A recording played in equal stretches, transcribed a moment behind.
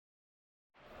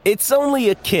It's only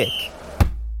a kick,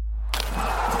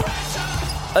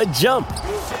 a jump,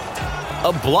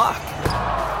 a block.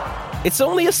 It's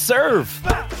only a serve.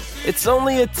 It's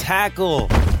only a tackle,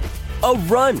 a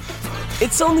run.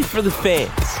 It's only for the fans.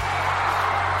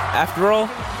 After all,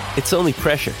 it's only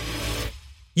pressure.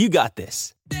 You got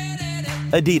this.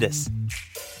 Adidas.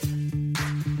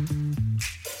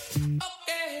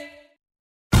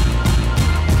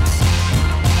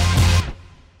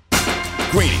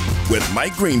 Greeny with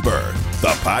Mike Greenberg,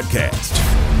 the podcast.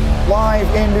 Live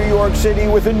in New York City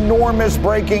with enormous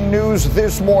breaking news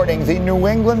this morning. The New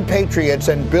England Patriots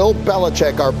and Bill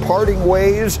Belichick are parting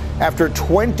ways after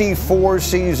 24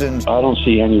 seasons. I don't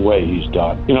see any way he's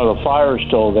done. You know, the fire's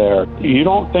still there. You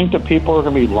don't think that people are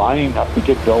going to be lining up to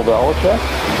get Bill Belichick?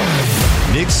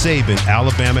 Nick Saban,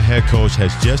 Alabama head coach,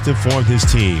 has just informed his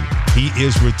team he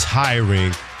is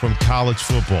retiring from college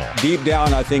football. Deep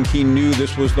down, I think he knew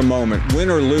this was the moment. Win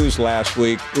or lose last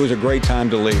week, it was a great time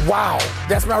to leave. Wow,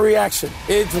 that's my reaction.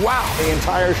 It's wow. The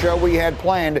entire show we had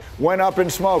planned went up in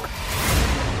smoke.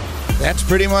 That's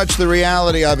pretty much the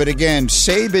reality of it. Again,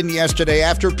 Saban yesterday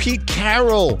after Pete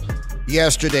Carroll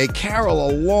yesterday.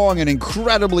 Carroll, a long and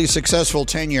incredibly successful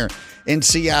tenure in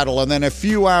Seattle. And then a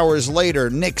few hours later,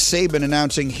 Nick Saban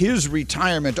announcing his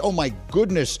retirement. Oh, my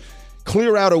goodness.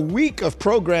 Clear out a week of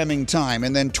programming time.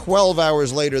 And then 12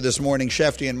 hours later this morning,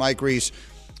 Shefty and Mike Reese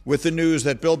with the news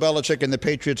that Bill Belichick and the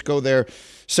Patriots go their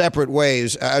separate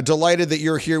ways. Delighted that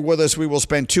you're here with us. We will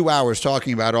spend 2 hours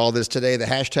talking about all this today. The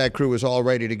hashtag crew is all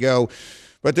ready to go.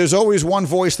 But there's always one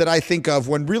voice that I think of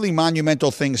when really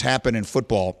monumental things happen in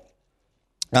football,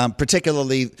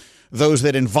 particularly those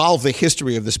that involve the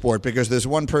history of the sport, because there's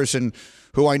one person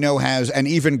who I know has an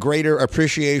even greater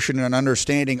appreciation and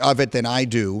understanding of it than I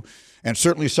do, and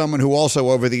certainly someone who also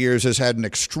over the years has had an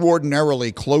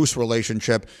extraordinarily close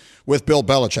relationship with Bill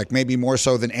Belichick, maybe more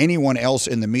so than anyone else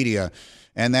in the media,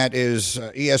 and that is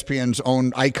ESPN's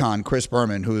own icon, Chris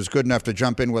Berman, who is good enough to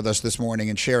jump in with us this morning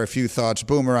and share a few thoughts.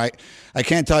 Boomer, I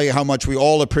can't tell you how much we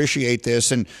all appreciate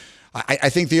this, and I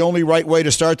think the only right way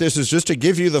to start this is just to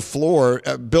give you the floor.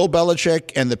 Bill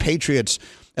Belichick and the Patriots,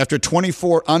 after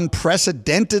 24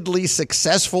 unprecedentedly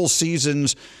successful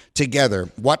seasons together,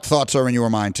 what thoughts are in your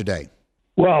mind today?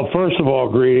 Well, first of all,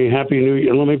 Greeny, Happy New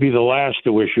Year. Let me be the last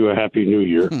to wish you a Happy New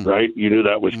Year, right? You knew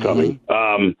that was coming.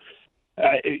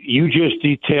 You just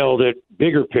detailed it,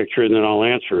 bigger picture, and then I'll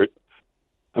answer it.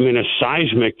 I mean, a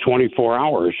seismic 24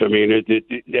 hours. I mean,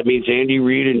 that means Andy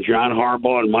Reid and John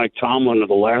Harbaugh and Mike Tomlin are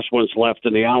the last ones left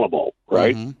in the Alamo,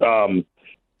 right?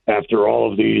 After all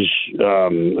of these,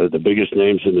 the biggest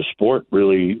names in the sport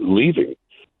really leaving.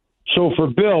 So for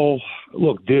Bill,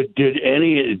 look, did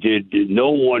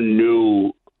no one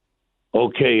knew,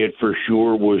 okay, it for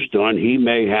sure was done? He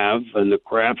may have, and the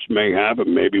Krafts may have,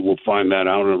 and maybe we'll find that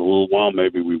out in a little while.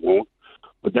 Maybe we won't.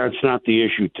 But that's not the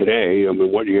issue today. I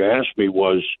mean, what you asked me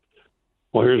was,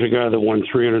 well, here's a guy that won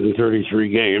 333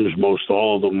 games, most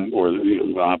all of them, or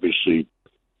obviously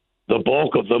the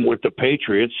bulk of them with the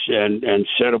Patriots, and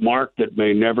set a mark that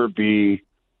may never be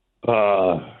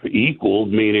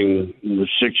equaled, meaning the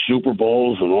 6 Super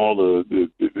Bowls and all the,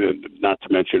 not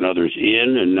to mention others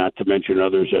in, and not to mention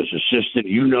others as assistant.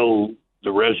 You know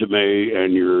the resume,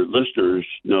 and your listeners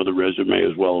know the resume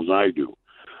as well as I do.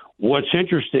 What's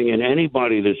interesting, in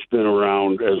anybody that's been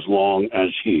around as long as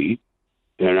he,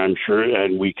 and I'm sure,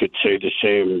 and we could say the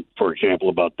same, for example,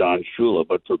 about Don Shula,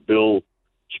 but for Bill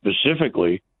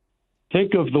specifically,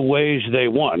 think of the ways they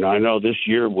won. I know this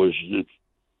year was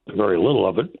very little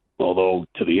of it, although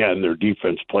to the end their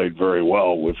defense played very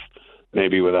well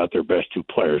maybe without their best 2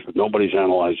 players. But nobody's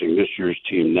analyzing this year's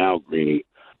team now, Greeny.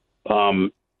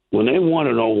 When they won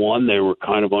in 2001, they were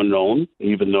kind of unknown,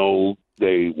 even though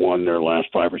they won their last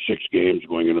 5 or 6 games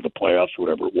going into the playoffs,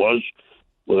 whatever it was,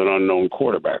 with an unknown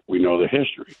quarterback. We know the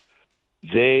history.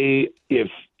 If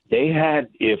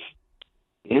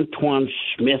Antoine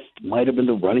Smith might have been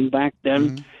the running back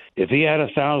then, if he had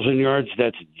 1,000 yards,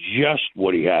 that's just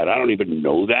what he had. I don't even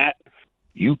know that.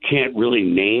 You can't really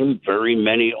name very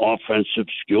many offensive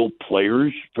skilled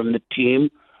players from the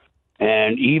team.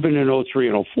 And even in 2003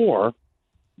 and 2004,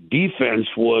 defense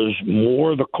was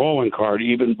more the calling card,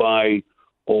 even by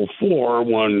 2004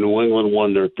 when New England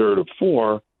won their 3rd of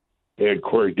 4. They had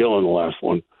Corey Dillon the last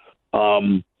one.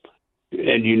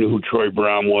 And you knew who Troy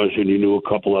Brown was, and you knew a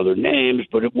couple other names,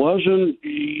 but it wasn't,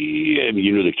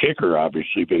 you knew the kicker,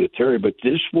 obviously, Vinatieri, but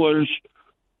this was,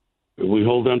 if we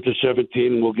hold them to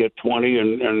 17, we'll get 20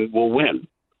 and we'll win.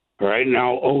 All right,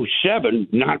 now 2007,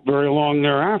 not very long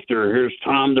thereafter, here's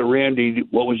Tom the Randy,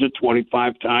 what was it,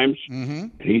 25 times?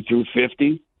 He threw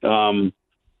 50.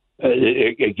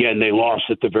 Again, they lost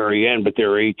at the very end, but they're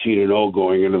 18-0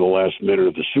 going into the last minute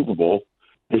of the Super Bowl.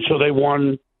 And so they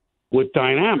won with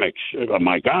dynamics. Oh,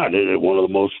 my God, one of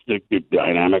the most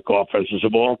dynamic offenses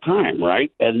of all time,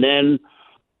 right? And then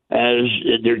as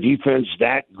their defense,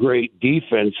 that great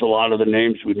defense, a lot of the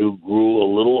names we knew grew a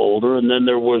little older, and then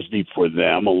there was, for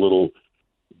them, a little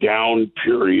down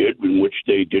period in which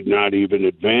they did not even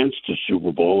advance to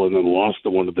Super Bowl and then lost to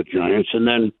one of the Giants. And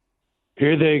then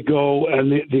here they go,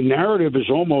 and the narrative is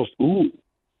almost,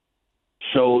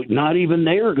 so not even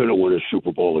they are going to win a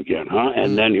Super Bowl again, huh?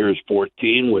 And then here's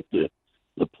 14 with the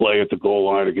play at the goal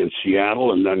line against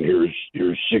Seattle, and then here's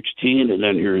 16, and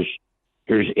then here's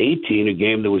 18, a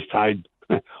game that was tied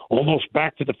almost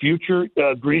back to the future,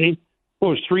 Greeny. It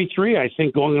was 3-3, I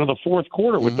think, going into the fourth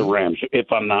quarter with the Rams,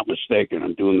 if I'm not mistaken.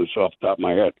 I'm doing this off the top of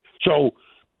my head. So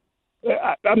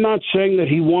I'm not saying that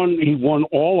he won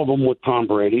all of them with Tom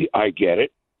Brady. I get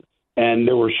it. And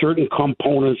there were certain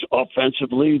components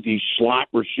offensively, the slot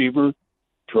receiver,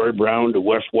 Troy Brown to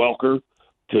Wes Welker,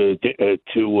 to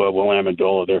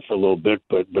Amendola there for a little bit,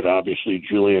 but obviously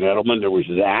Julian Edelman. There was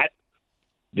that.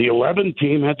 The 11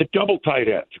 team had the double tight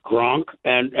ends, Gronk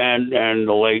and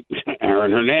the late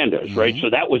Aaron Hernandez, right? So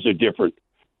that was a different.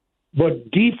 But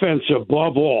defense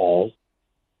above all,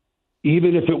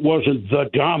 even if it wasn't the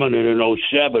dominant in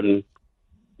 07,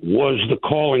 was the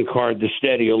calling card, the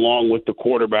steady, along with the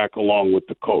quarterback, along with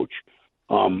the coach.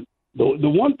 The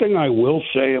one thing I will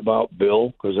say about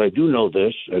Bill, because I do know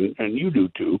this, and you do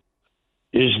too,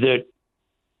 is that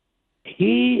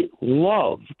he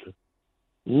loved,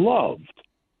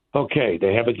 okay,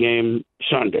 they have a game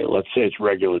Sunday. Let's say it's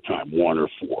regular time, 1 or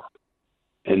 4.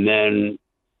 And then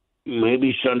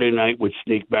maybe Sunday night would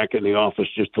sneak back in the office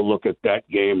just to look at that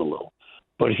game a little.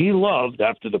 But he loved,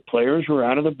 after the players were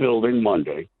out of the building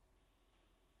Monday,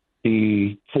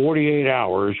 the 48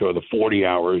 hours or the 40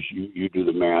 hours, you do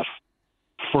the math,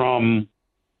 from,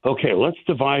 okay, let's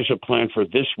devise a plan for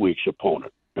this week's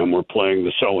opponent. And we're playing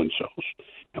the so-and-sos.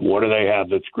 And what do they have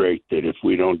that's great that if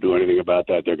we don't do anything about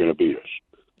that, they're going to beat us?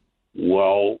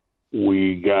 Well,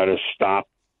 we got to stop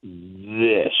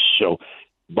this. So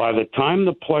by the time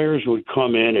the players would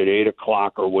come in at 8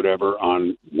 o'clock or whatever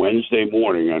on Wednesday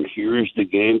morning, and here's the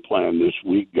game plan this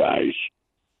week, guys,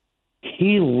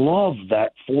 he loved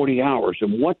that 40 hours.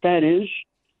 And what that is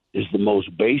the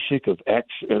most basic of X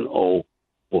and O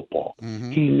football.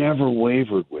 He never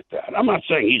wavered with that. I'm not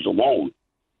saying he's alone,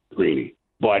 Greeny,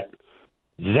 but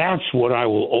that's what I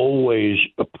will always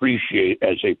appreciate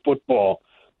as a football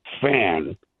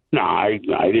fan. Now, I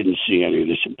didn't see any of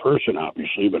this in person,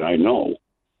 obviously, but I know.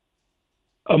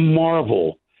 A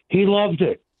marvel. He loved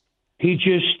it. He'd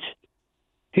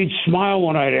smile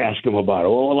when I'd ask him about it.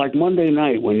 Well, like Monday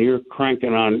night when you're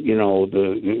cranking on,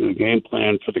 the game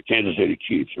plan for the Kansas City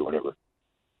Chiefs or whatever.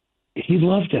 He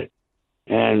loved it.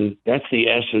 And that's the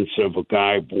essence of a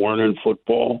guy born in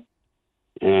football.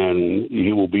 And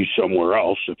he will be somewhere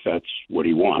else if that's what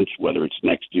he wants, whether it's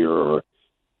next year or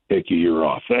take a year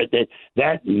off.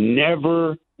 That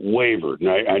never wavered.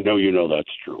 And I know you know that's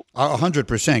true.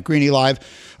 100%. Greeny live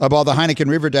above the Heineken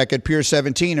River Deck at Pier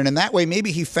 17. And in that way,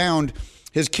 maybe he found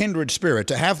his kindred spirit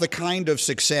to have the kind of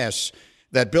success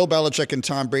that Bill Belichick and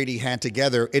Tom Brady had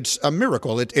together. It's a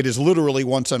miracle. It is literally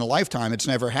once in a lifetime. It's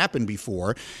never happened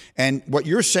before. And what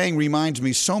you're saying reminds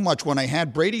me so much when I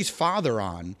had Brady's father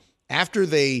on after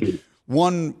they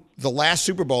won the last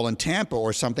Super Bowl in Tampa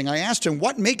or something. I asked him,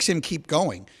 what makes him keep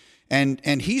going?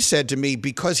 And he said to me,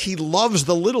 because he loves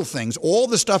the little things, all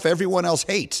the stuff everyone else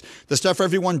hates, the stuff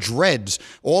everyone dreads,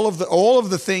 all of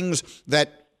the things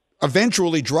that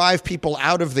eventually drive people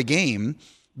out of the game,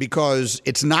 because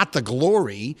it's not the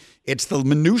glory, it's the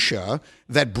minutia,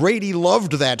 that Brady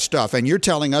loved that stuff. And you're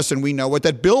telling us, and we know it,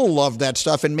 that Bill loved that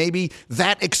stuff, and maybe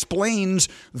that explains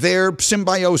their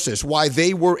symbiosis, why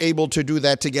they were able to do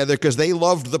that together, because they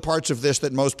loved the parts of this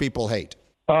that most people hate.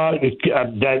 I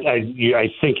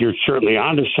think you're certainly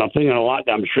onto something, and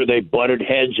I'm sure they butted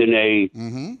heads in a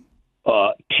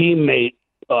teammate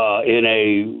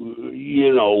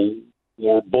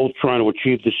we're both trying to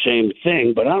achieve the same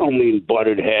thing, but I don't mean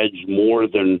butted heads more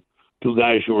than two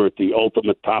guys who are at the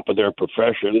ultimate top of their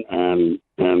profession and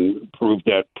proved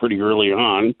that pretty early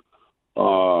on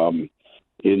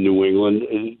in New England,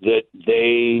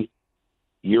 that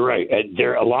you're right.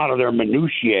 A lot of their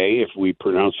minutiae, if we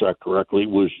pronounce that correctly,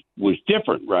 was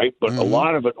different, right? But a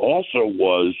lot of it also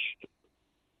was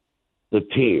the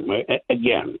team.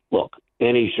 Again, look,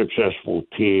 any successful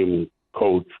team,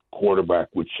 coach, quarterback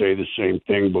would say the same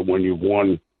thing, but when you've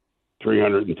won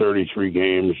 333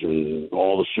 games and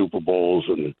all the Super Bowls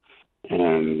and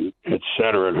and et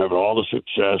cetera, and have all the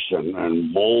success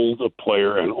and mold a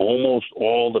player, and almost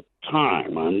all the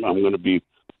time, I'm going to be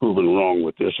proven wrong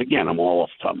with this. Again, I'm all off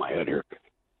the top of my head here.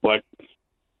 But,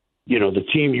 the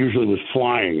team usually was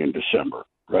flying in December,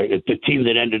 right? It's the team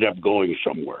that ended up going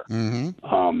somewhere.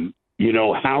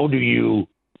 How do you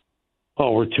 –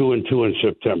 we're 2-2 in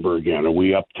September again. Are we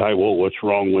uptight? Well, what's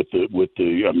wrong with the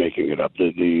making it up?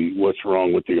 What's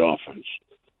wrong with the offense?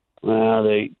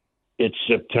 It's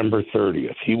September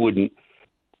 30th.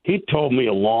 He told me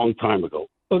a long time ago.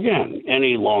 Again,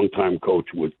 any longtime coach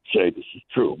would say this is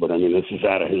true, but this is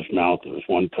out of his mouth. It was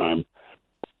one time,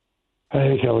 I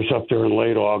think I was up there in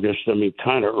late August.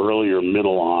 Kind of earlier,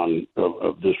 middle on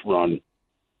of this run.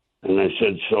 And I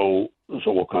said, so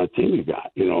what kind of team you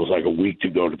got? It was like a week to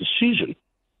go to the season.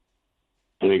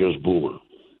 And he goes, Boomer,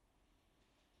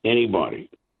 anybody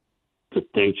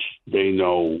that thinks they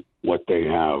know what they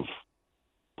have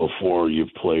before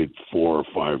you've played 4 or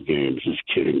 5 games is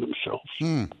kidding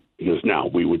themselves. Because now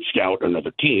we would scout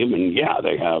another team, and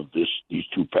they have these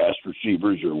 2 fast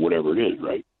receivers or whatever it is,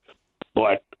 right?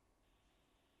 But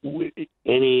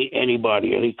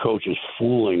any coach is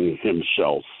fooling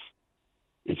himself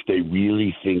if they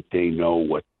really think they know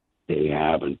what they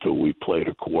have until we played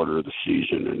a quarter of the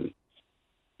season.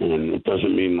 And it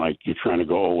doesn't mean like you're trying to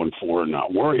go 0-4 and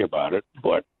not worry about it,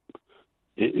 but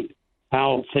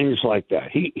how things like that.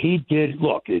 He did,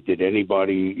 look, did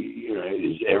anybody,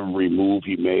 every move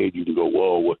he made, you can go,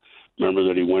 whoa, remember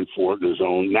that he went for it in his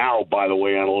own. Now, by the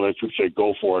way, analysts would say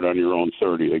go for it on your own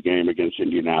 30, the game against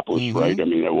Indianapolis, right?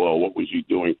 What was he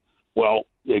doing? Well,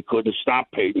 they couldn't stop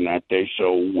Peyton that day,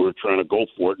 so we're trying to go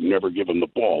for it and never give him the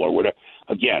ball or whatever.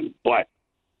 Again, but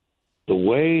the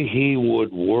way he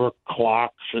would work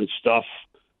clocks and stuff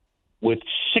with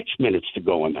 6 minutes to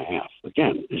go in the half.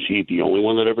 Again, is he the only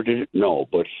one that ever did it? No,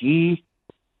 but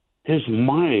his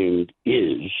mind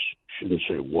is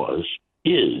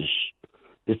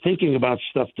they're thinking about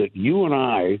stuff that you and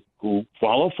I, who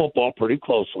follow football pretty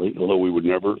closely, although we would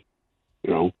never,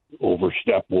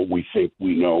 overstep what we think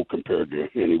we know compared to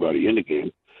anybody in the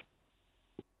game.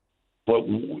 But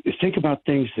think about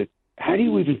things that, how do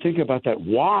you even think about that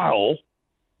while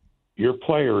your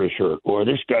player is hurt, or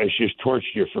this guy's just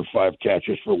torched you for 5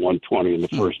 catches for 120 in the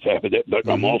first half of it, but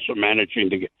I'm also managing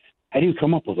to get, how do you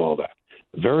come up with all that?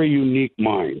 Very unique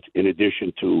mind in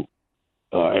addition to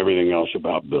everything else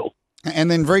about Bill.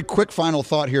 And then very quick final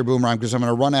thought here, Boomerang, because I'm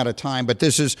going to run out of time, but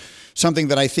this is something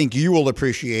that I think you will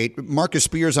appreciate. Marcus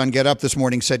Spears on Get Up this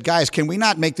morning said, guys, can we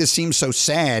not make this seem so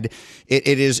sad?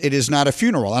 It is not a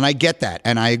funeral, and I get that,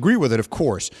 and I agree with it, of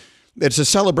course. It's a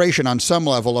celebration on some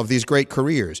level of these great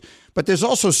careers. But there's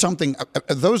also something,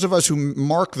 those of us who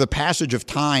mark the passage of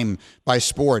time by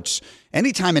sports,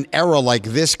 anytime an era like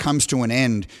this comes to an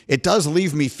end, it does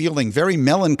leave me feeling very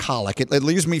melancholic. It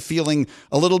leaves me feeling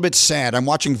a little bit sad. I'm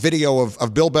watching video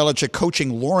of Bill Belichick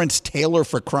coaching Lawrence Taylor,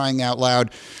 for crying out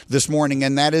loud, this morning,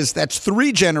 and that's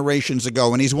 3 generations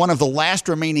ago, and he's one of the last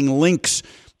remaining links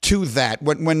to that.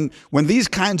 When these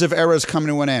kinds of eras come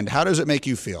to an end, how does it make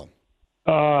you feel?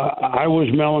 I was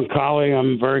melancholy.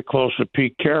 I'm very close to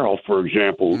Pete Carroll, for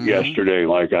example, yesterday.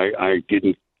 Like, I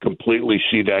didn't completely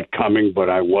see that coming, but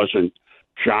I wasn't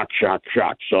shocked.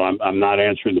 So I'm not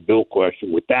answering the Bill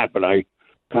question with that, but I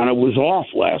kind of was off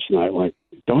last night. Like,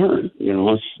 darn,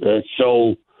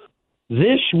 so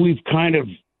this we've kind of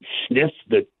sniffed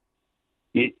that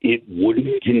it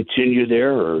wouldn't continue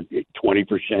there, or 20%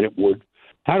 it would.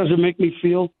 How does it make me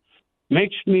feel?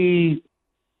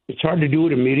 It's hard to do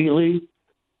it immediately,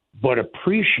 but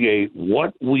appreciate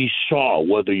what we saw,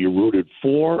 whether you rooted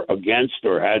for, against,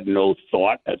 or had no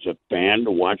thought as a fan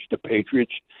to watch the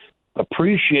Patriots.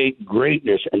 Appreciate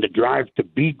greatness and the drive to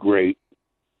be great,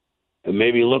 and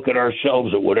maybe look at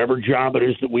ourselves at whatever job it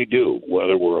is that we do,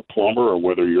 whether we're a plumber or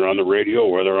whether you're on the radio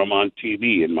or whether I'm on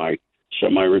TV in my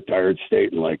semi-retired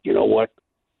state, and like, you know what?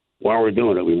 While we're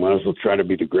doing it, we might as well try to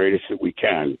be the greatest that we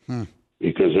can.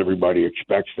 Because everybody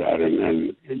expects that,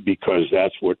 and because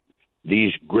that's what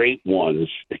these great ones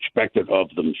expected of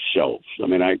themselves. I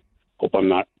mean, I hope I'm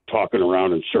not talking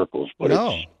around in circles, but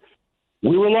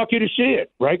we were lucky to see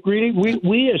it, right, Greedy?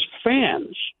 We as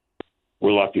fans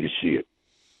were lucky to see it.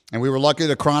 And we were lucky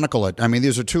to chronicle it. I mean,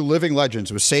 these are 2 living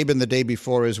legends. It was Saban the day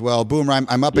before as well. Boomer,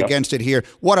 I'm up against it here.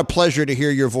 What a pleasure to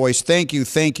hear your voice. Thank you.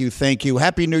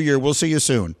 Happy New Year. We'll see you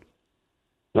soon.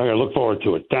 Okay, look forward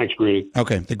to it. Thanks, Greedy.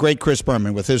 Okay, the great Chris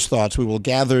Berman with his thoughts. We will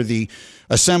gather the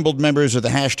assembled members of the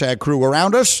hashtag crew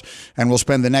around us, and we'll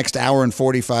spend the next hour and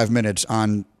 45 minutes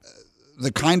on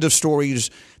the kind of stories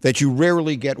that you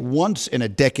rarely get once in a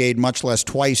decade, much less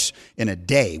twice in a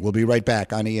day. We'll be right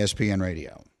back on ESPN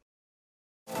Radio.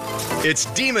 It's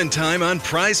demon time on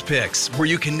Prize Picks, where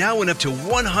you can now win up to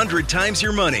 100 times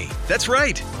your money. That's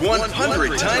right,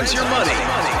 100 times your money.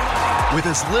 With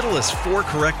as little as 4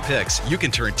 correct picks, you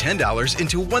can turn $10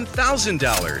 into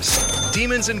 $1,000.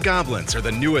 Demons and Goblins are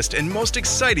the newest and most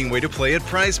exciting way to play at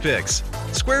Prize Picks.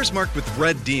 Squares marked with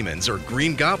red demons or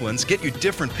green goblins get you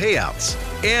different payouts.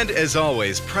 And as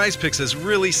always, Prize Picks is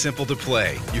really simple to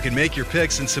play. You can make your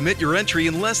picks and submit your entry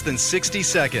in less than 60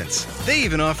 seconds. They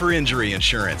even offer injury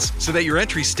insurance, so that your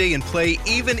entries stay in play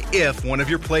even if one of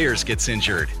your players gets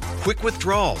injured. Quick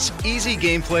withdrawals, easy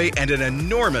gameplay, and an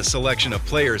enormous selection of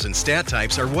players and stat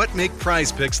types are what make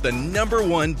Prize Picks the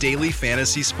 #1 daily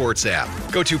fantasy sports app.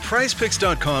 Go to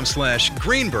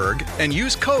prizepicks.com/Greenberg and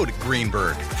use code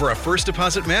Greenberg for a first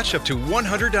deposit match up to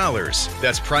 $100.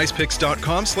 That's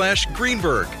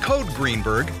prizepicks.com/Greenberg, code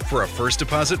Greenberg for a first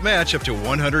deposit match up to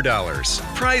 $100.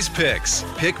 Prize Picks.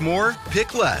 Pick more,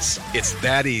 pick less. It's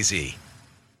that easy.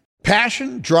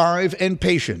 Passion, drive, and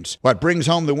patience. What brings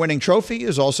home the winning trophy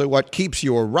is also what keeps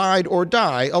your ride or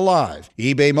die alive.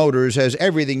 eBay Motors has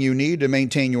everything you need to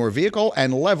maintain your vehicle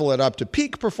and level it up to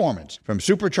peak performance. From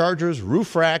superchargers,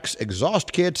 roof racks,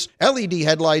 exhaust kits, LED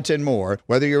headlights, and more,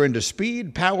 whether you're into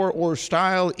speed, power, or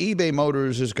style, eBay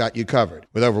Motors has got you covered.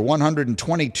 With over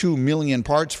 122 million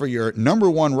parts for your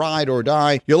 #1 ride or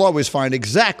die, you'll always find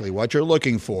exactly what you're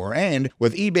looking for. And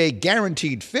with eBay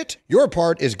Guaranteed Fit, your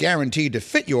part is guaranteed to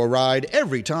fit your ride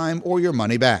every time or your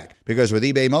money back. Because with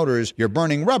eBay Motors, you're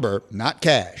burning rubber, not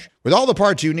cash. With all the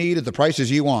parts you need at the prices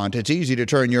you want, it's easy to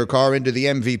turn your car into the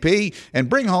MVP and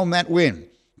bring home that win.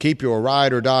 Keep your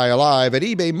ride or die alive at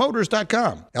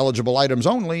ebaymotors.com. Eligible items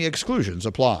only. Exclusions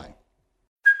apply.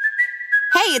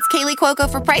 Hey, it's Kaylee Cuoco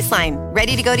for Priceline.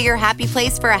 Ready to go to your happy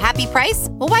place for a happy price?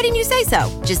 Well, why didn't you say so?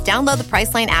 Just download the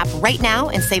Priceline app right now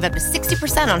and save up to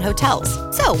 60% on hotels.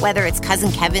 So whether it's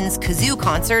Cousin Kevin's Kazoo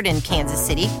Concert in Kansas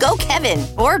City, go Kevin,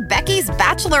 or Becky's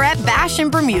Bachelorette Bash in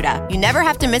Bermuda, you never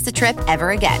have to miss a trip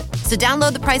ever again. So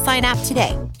download the Priceline app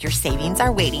today. Your savings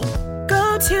are waiting.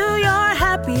 Go to your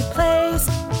happy place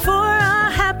for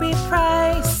a happy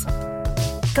price.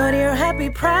 Go to your happy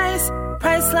price,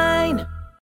 Priceline.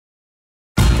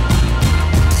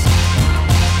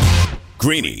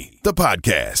 Greeny, the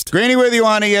podcast. Greeny with you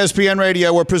on ESPN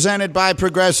Radio. We're presented by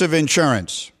Progressive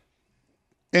Insurance.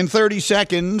 In 30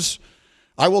 seconds,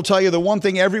 I will tell you the one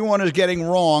thing everyone is getting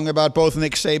wrong about both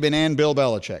Nick Saban and Bill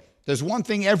Belichick. There's one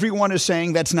thing everyone is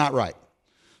saying that's not right.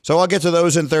 So I'll get to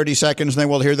those in 30 seconds, and then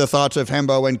we'll hear the thoughts of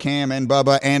Hembo and Cam and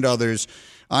Bubba and others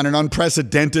on an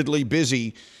unprecedentedly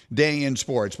busy day in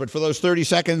sports. But for those 30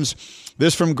 seconds,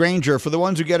 this from Grainger. For the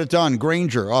ones who get it done,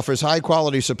 Grainger offers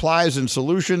high-quality supplies and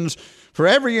solutions for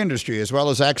every industry, as well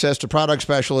as access to product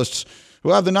specialists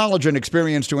who have the knowledge and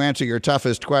experience to answer your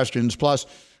toughest questions. Plus,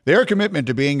 their commitment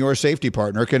to being your safety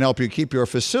partner can help you keep your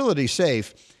facility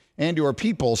safe and your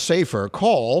people safer.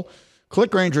 Call,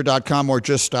 clickgrainger.com, or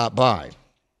just stop by.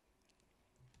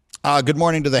 Good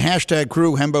morning to the hashtag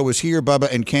crew. Hembo is here, Bubba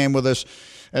and Cam with us,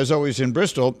 as always, in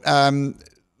Bristol.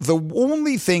 The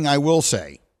only thing I will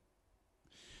say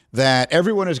that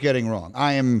everyone is getting wrong,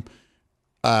 I am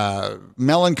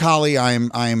melancholy. I'm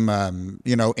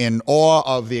in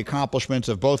awe of the accomplishments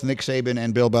of both Nick Saban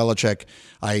and Bill Belichick.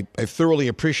 I thoroughly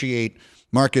appreciate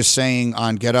Marcus saying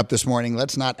on Get Up this morning,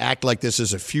 let's not act like this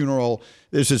is a funeral.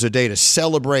 This is a day to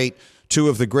celebrate two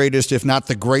of the greatest, if not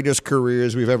the greatest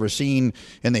careers we've ever seen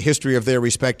in the history of their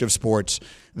respective sports.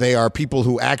 They are people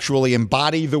who actually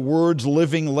embody the words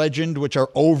living legend, which are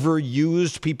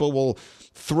overused. People will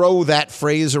throw that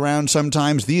phrase around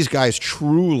sometimes. These guys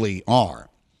truly are.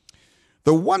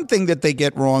 The one thing that they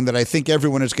get wrong that I think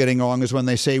everyone is getting wrong is when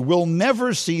they say, we'll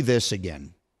never see this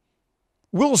again.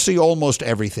 We'll see almost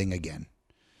everything again.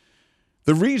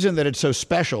 The reason that it's so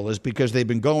special is because they've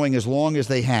been going as long as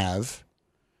they have,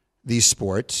 these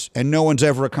sports, and no one's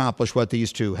ever accomplished what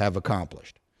these two have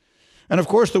accomplished. And of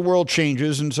course, the world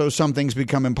changes, and so some things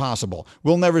become impossible.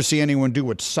 We'll never see anyone do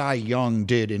what Cy Young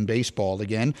did in baseball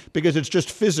again because it's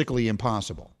just physically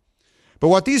impossible. But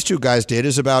what these two guys did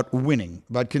is about winning,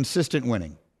 about consistent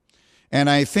winning. And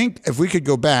I think if we could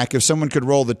go back, if someone could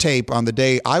roll the tape on the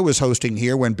day I was hosting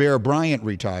here when Bear Bryant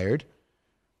retired,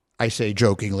 I say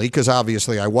jokingly because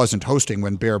obviously I wasn't hosting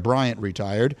when Bear Bryant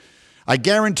retired, I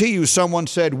guarantee you someone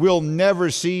said, we'll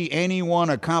never see anyone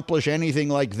accomplish anything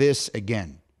like this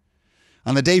again.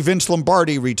 On the day Vince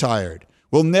Lombardi retired,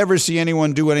 we'll never see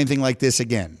anyone do anything like this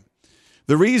again.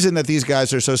 The reason that these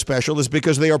guys are so special is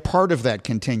because they are part of that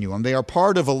continuum. They are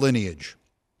part of a lineage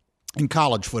in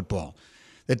college football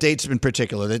that dates in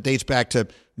particular, that dates back to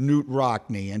Newt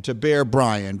Rockne and to Bear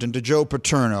Bryant and to Joe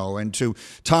Paterno and to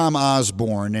Tom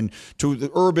Osborne and to the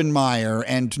Urban Meyer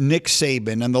and Nick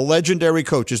Saban and the legendary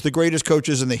coaches, the greatest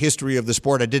coaches in the history of the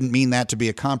sport. I didn't mean that to be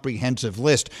a comprehensive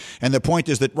list. And the point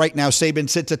is that right now Saban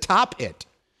sits atop it.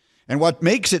 And what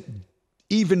makes it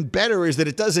even better is that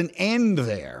it doesn't end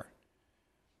there.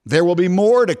 There will be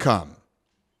more to come.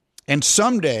 And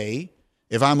someday,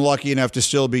 if I'm lucky enough to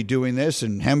still be doing this,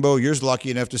 and Hembo, you're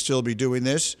lucky enough to still be doing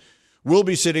this, we'll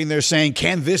be sitting there saying,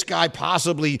 can this guy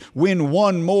possibly win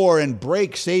one more and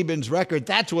break Saban's record?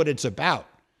 That's what it's about.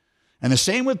 And the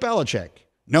same with Belichick.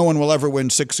 No one will ever win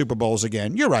 6 Super Bowls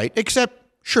again. You're right, except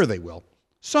sure they will.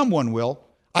 Someone will.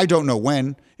 I don't know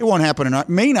when. It won't happen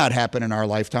may not happen in our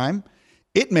lifetime.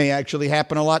 It may actually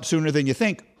happen a lot sooner than you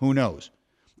think. Who knows?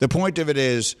 The point of it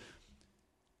is,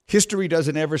 history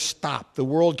doesn't ever stop. The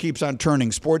world keeps on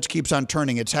turning. Sports keeps on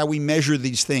turning. It's how we measure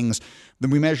these things. Then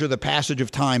we measure the passage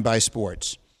of time by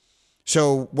sports.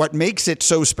 So what makes it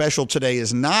so special today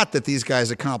is not that these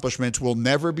guys' accomplishments will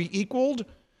never be equaled,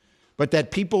 but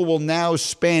that people will now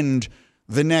spend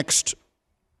the next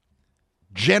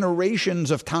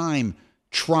generations of time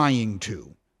trying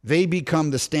to. They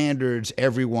become the standards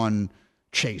everyone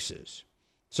chases.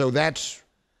 So that's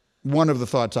one of the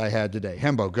thoughts I had today.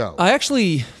 Hembo, go. I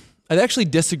actually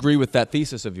disagree with that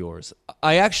thesis of yours.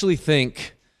 I actually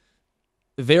think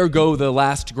there go the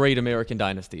last great American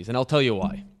dynasties, and I'll tell you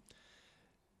why.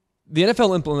 The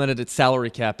NFL implemented its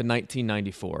salary cap in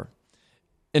 1994,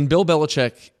 and Bill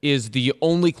Belichick is the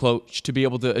only coach to be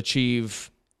able to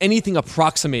achieve anything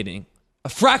approximating a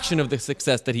fraction of the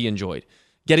success that he enjoyed,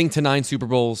 getting to 9 Super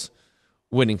Bowls,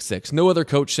 winning 6. No other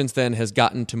coach since then has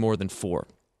gotten to more than 4.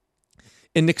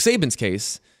 In Nick Saban's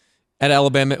case, at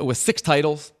Alabama, it was 6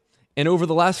 titles, and over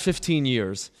the last 15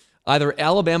 years, either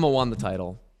Alabama won the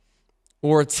title,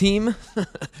 or a team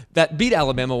that beat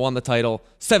Alabama won the title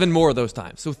 7 more of those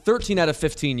times. So 13 out of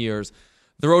 15 years,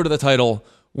 the road to the title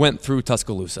went through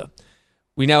Tuscaloosa.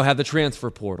 We now have the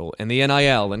transfer portal and the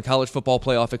NIL and college football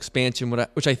playoff expansion,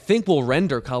 which I think will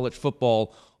render college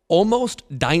football almost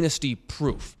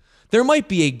dynasty-proof. There might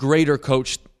be a greater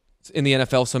coach in the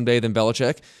NFL someday than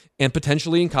Belichick, and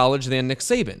potentially in college than Nick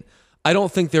Saban. I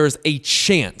don't think there is a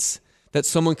chance that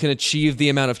someone can achieve the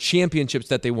amount of championships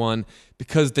that they won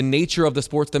because the nature of the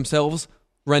sports themselves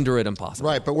render it impossible.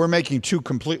 Right, but we're making 2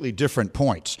 completely different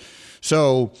points.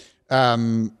 So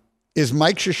is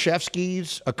Mike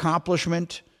Krzyzewski's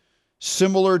accomplishment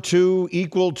similar to,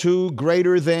 equal to,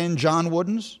 greater than John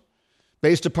Wooden's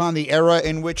based upon the era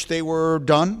in which they were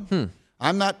done?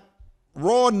 I'm not...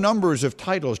 Raw numbers of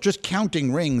titles, just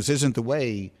counting rings isn't the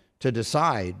way to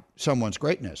decide someone's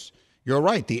greatness. You're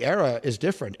right. The era is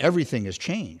different. Everything has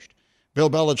changed. Bill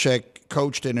Belichick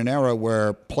coached in an era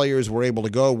where players were able to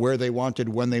go where they wanted,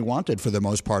 when they wanted, for the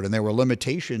most part, and there were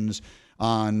limitations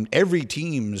on every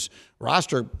team's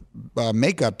roster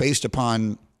makeup based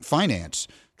upon finance.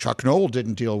 Chuck Noll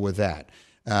didn't deal with that.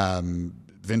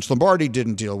 Vince Lombardi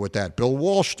didn't deal with that. Bill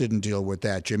Walsh didn't deal with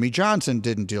that. Jimmy Johnson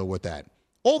didn't deal with that.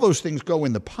 All those things go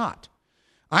in the pot.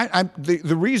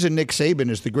 The reason Nick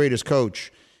Saban is the greatest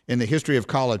coach in the history of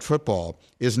college football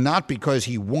is not because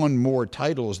he won more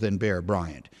titles than Bear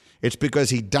Bryant. It's because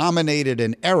he dominated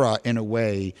an era in a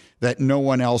way that no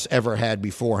one else ever had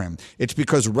before him. It's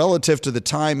because relative to the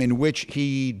time in which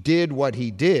he did what he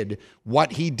did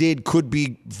could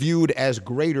be viewed as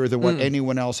greater than what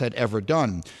anyone else had ever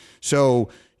done. So,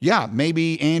 yeah,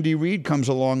 maybe Andy Reid comes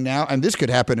along now, and this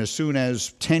could happen as soon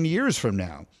as 10 years from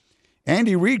now.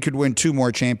 Andy Reid could win 2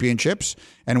 more championships,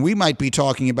 and we might be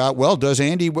talking about, well,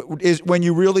 when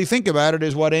you really think about it,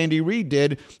 is what Andy Reid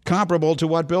did comparable to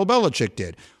what Bill Belichick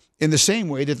did? In the same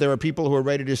way that there are people who are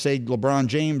ready to say LeBron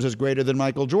James is greater than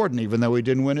Michael Jordan, even though he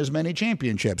didn't win as many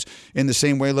championships. In the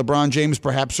same way, LeBron James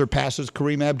perhaps surpasses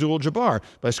Kareem Abdul-Jabbar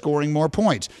by scoring more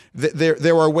points.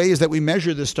 There are ways that we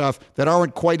measure this stuff that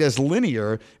aren't quite as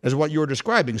linear as what you're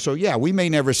describing. So, yeah, we may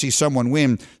never see someone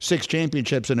win 6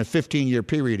 championships in a 15-year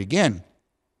period again.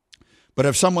 But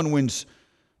if someone wins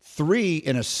 3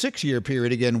 in a 6-year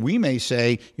period again, we may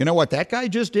say, you know what that guy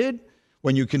just did?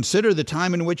 When you consider the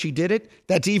time in which he did it,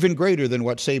 that's even greater than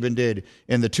what Saban did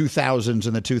in the 2000s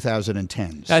and the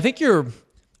 2010s. I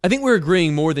think we're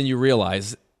agreeing more than you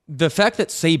realize. The fact that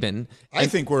Saban... I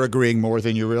think we're agreeing more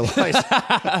than you realize.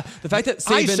 The fact that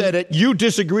Saban... I said it. You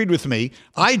disagreed with me.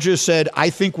 I just said,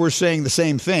 I think we're saying the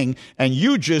same thing. And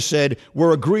you just said,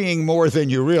 we're agreeing more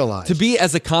than you realize. To be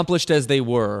as accomplished as they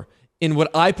were in what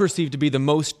I perceive to be the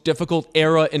most difficult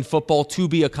era in football to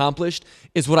be accomplished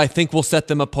is what I think will set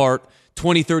them apart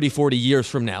 20, 30, 40 years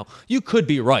from now. You could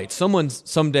be right. Someone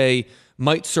someday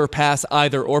might surpass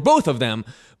either or both of them.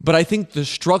 But I think the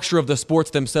structure of the sports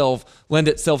themselves lend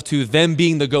itself to them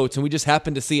being the GOATs, and we just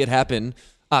happen to see it happen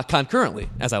concurrently,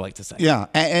 as I like to say. Yeah,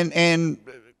 and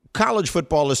college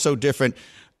football is so different.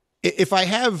 If I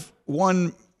have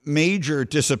one major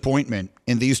disappointment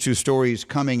in these two stories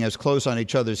coming as close on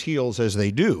each other's heels as they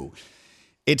do,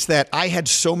 it's that I had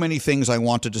so many things I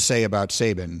wanted to say about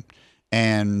Saban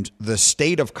and the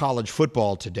state of college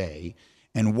football today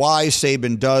and why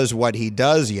Saban does what he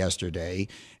does yesterday.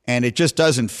 And it just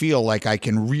doesn't feel like I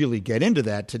can really get into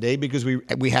that today because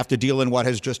we have to deal in what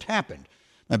has just happened.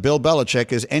 Now, Bill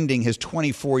Belichick is ending his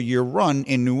 24-year run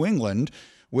in New England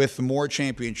with more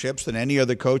championships than any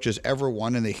other coach has ever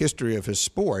won in the history of his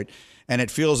sport. And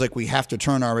it feels like we have to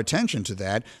turn our attention to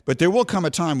that. But there will come a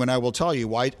time when I will tell you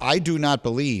why I do not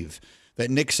believe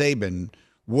that Nick Saban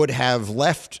would have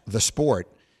left the sport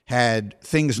had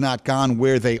things not gone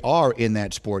where they are in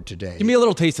that sport today. Give me a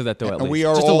little taste of that, though, at least. We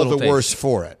are just all the worse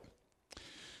for it.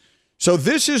 So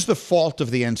this is the fault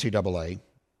of the NCAA.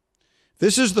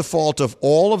 This is the fault of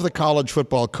all of the college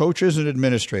football coaches and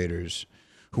administrators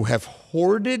who have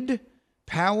hoarded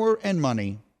power and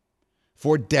money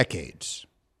for decades.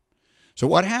 So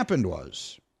what happened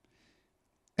was,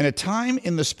 in a time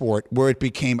in the sport where it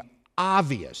became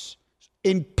obvious,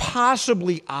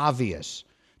 impossibly obvious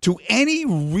to any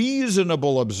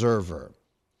reasonable observer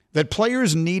that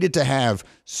players needed to have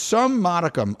some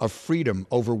modicum of freedom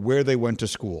over where they went to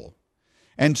school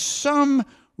and some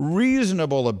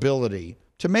reasonable ability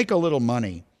to make a little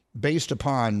money based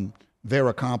upon their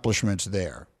accomplishments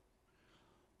there.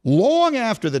 Long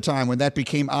after the time when that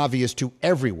became obvious to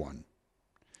everyone,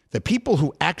 the people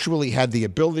who actually had the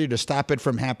ability to stop it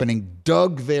from happening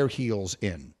dug their heels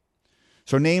in.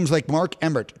 So names like Mark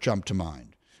Emmert jumped to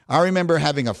mind. I remember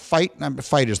having a fight.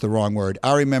 Fight is the wrong word.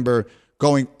 I remember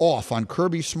going off on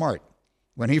Kirby Smart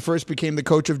when he first became the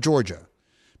coach of Georgia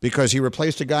because he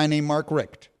replaced a guy named Mark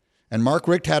Richt. And Mark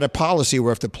Richt had a policy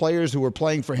where if the players who were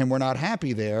playing for him were not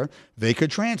happy there, they could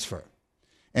transfer.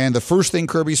 And the first thing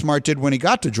Kirby Smart did when he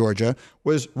got to Georgia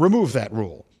was remove that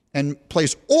rule and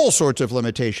place all sorts of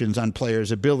limitations on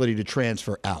players' ability to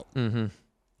transfer out. Mm-hmm.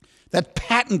 That's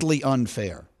patently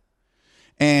unfair.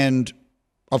 And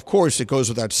of course, it goes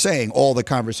without saying, all the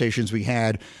conversations we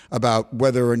had about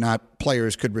whether or not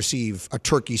players could receive a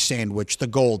turkey sandwich, the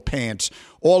gold pants,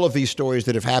 all of these stories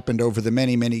that have happened over the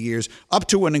many, many years, up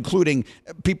to and including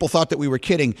people thought that we were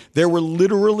kidding. There were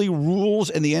literally rules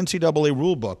in the NCAA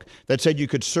rule book that said you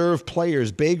could serve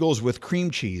players bagels with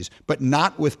cream cheese, but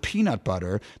not with peanut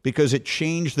butter because it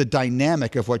changed the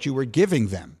dynamic of what you were giving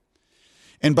them.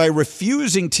 And by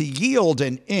refusing to yield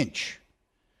an inch,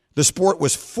 the sport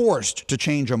was forced to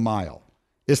change a mile.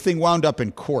 This thing wound up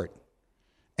in court.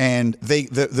 And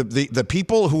the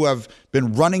people who have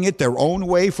been running it their own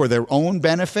way for their own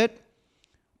benefit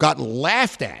got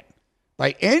laughed at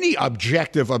by any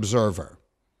objective observer.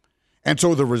 And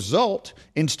so the result,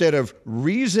 instead of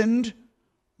reasoned,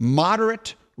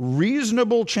 moderate,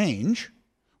 reasonable change,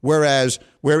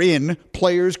 wherein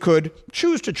players could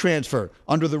choose to transfer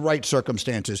under the right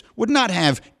circumstances, would not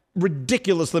have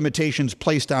ridiculous limitations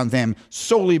placed on them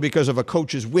solely because of a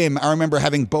coach's whim. I remember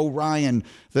having Bo Ryan,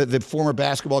 the former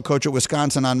basketball coach at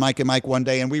Wisconsin, on Mike and Mike one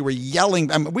day, and we were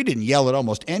yelling. I mean, we didn't yell at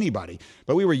almost anybody,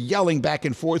 but we were yelling back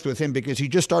and forth with him because he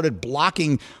just started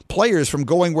blocking players from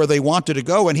going where they wanted to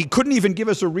go, and he couldn't even give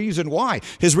us a reason why.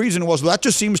 His reason was, well, that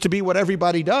just seems to be what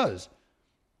everybody does.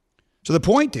 So the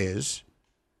point is,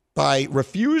 by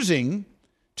refusing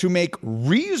to make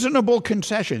reasonable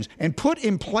concessions and put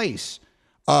in place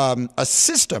a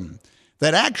system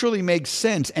that actually makes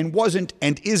sense and wasn't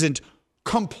and isn't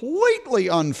completely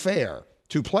unfair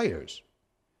to players,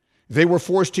 they were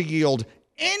forced to yield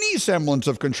any semblance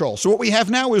of control. So what we have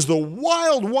now is the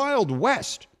wild, wild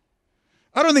west.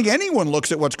 I don't think anyone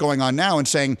looks at what's going on now and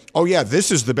saying, oh yeah, this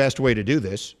is the best way to do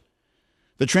this.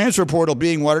 The transfer portal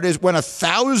being what it is, when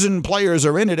 1,000 players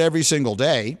are in it every single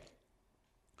day,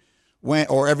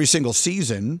 or every single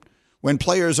season, when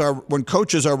coaches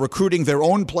are recruiting their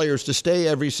own players to stay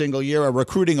every single year, are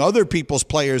recruiting other people's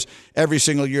players every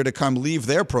single year to come leave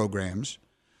their programs,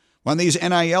 when these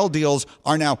NIL deals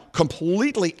are now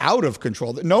completely out of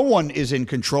control, that no one is in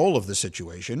control of the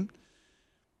situation.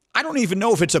 I don't even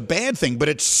know if it's a bad thing, but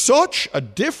it's such a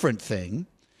different thing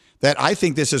that I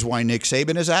think this is why Nick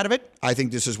Saban is out of it. I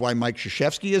think this is why Mike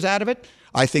Krzyzewski is out of it.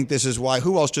 I think this is why,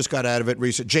 who else just got out of it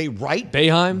recently? Jay Wright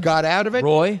Boeheim got out of it.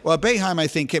 Roy. Well, Boeheim, I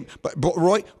think, but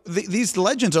Roy, these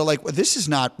legends are like, well, this is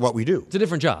not what we do. It's a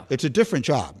different job. It's a different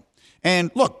job.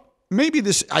 And look,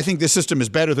 I think this system is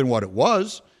better than what it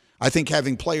was. I think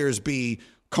having players be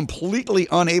completely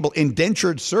unable,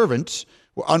 indentured servants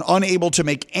unable to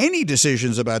make any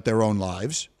decisions about their own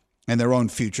lives and their own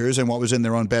futures and what was in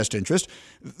their own best interest.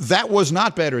 That was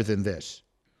not better than this.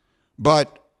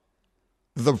 But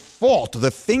the fault,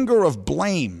 the finger of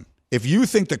blame, if you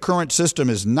think the current system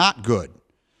is not good,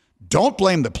 don't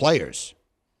blame the players.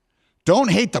 Don't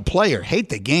hate the player, hate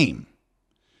the game.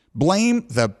 Blame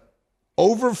the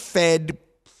overfed,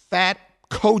 fat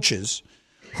coaches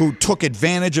who took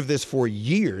advantage of this for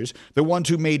years, the ones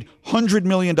who made $100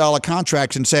 million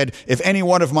contracts and said, if any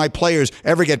one of my players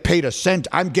ever get paid a cent,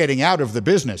 I'm getting out of the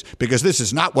business because this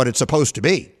is not what it's supposed to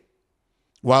be.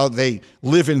 While they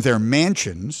live in their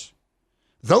mansions,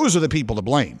 those are the people to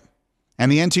blame.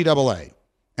 And the NCAA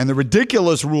and the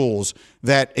ridiculous rules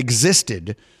that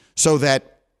existed so that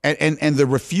and the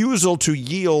refusal to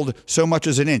yield so much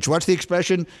as an inch. What's the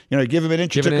expression? Give them an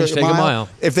inch, take a mile.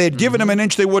 If they had given them an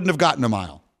inch, they wouldn't have gotten a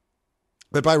mile.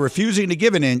 But by refusing to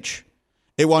give an inch,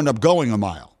 it wound up going a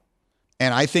mile.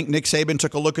 And I think Nick Saban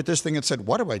took a look at this thing and said,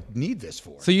 what do I need this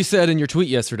for? So you said in your tweet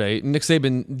yesterday, Nick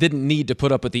Saban didn't need to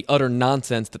put up with the utter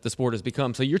nonsense that the sport has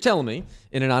become. So you're telling me,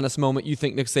 in an honest moment, you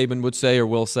think Nick Saban would say or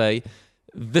will say,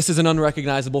 this is an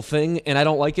unrecognizable thing, and I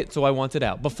don't like it, so I want it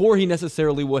out, before he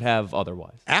necessarily would have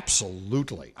otherwise.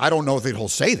 Absolutely. I don't know if he'll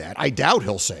say that. I doubt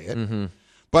he'll say it. Mm-hmm.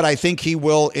 But I think he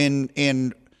will in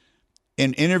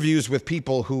interviews with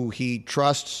people who he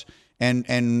trusts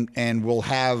and will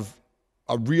have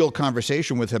a real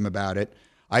conversation with him about it.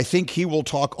 I think he will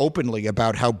talk openly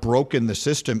about how broken the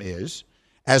system is,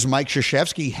 as Mike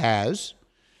Krzyzewski has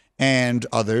and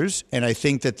others. And I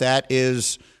think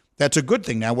that's a good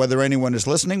thing. Now, whether anyone is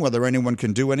listening, whether anyone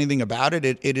can do anything about it,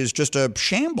 it is just a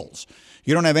shambles.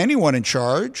 You don't have anyone in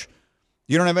charge.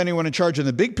 You don't have anyone in charge in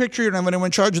the big picture. You don't have anyone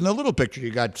in charge in the little picture. You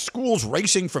got schools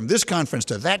racing from this conference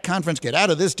to that conference, get out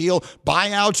of this deal,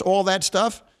 buyouts, all that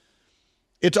stuff.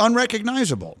 It's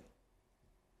unrecognizable.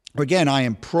 Again, I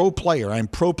am pro-player. I'm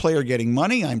pro-player getting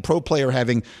money. I'm pro-player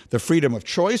having the freedom of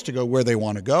choice to go where they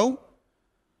want to go.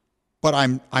 But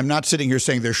I'm not sitting here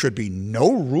saying there should be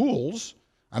no rules.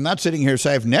 I'm not sitting here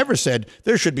saying I've never said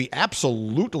there should be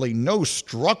absolutely no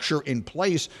structure in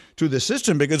place to the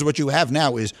system, because what you have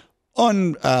now is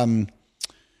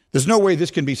there's no way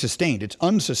this can be sustained. It's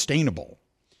unsustainable.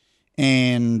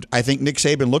 And I think Nick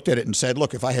Saban looked at it and said,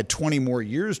 look, if I had 20 more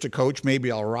years to coach,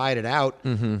 maybe I'll ride it out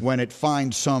when it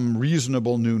finds some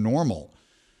reasonable new normal.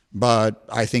 But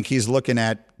I think he's looking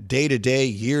at day to day,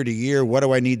 year to year. What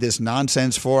do I need this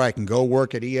nonsense for? I can go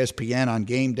work at ESPN on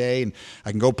game day, and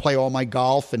I can go play all my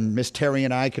golf, and Miss Terry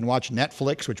and I can watch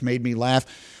Netflix, which made me laugh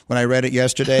when I read it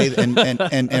yesterday,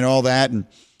 and all that. And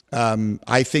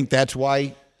I think that's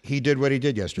why he did what he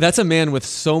did yesterday. That's a man with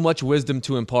so much wisdom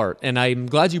to impart. And I'm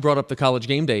glad you brought up the college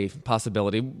game day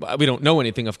possibility. We don't know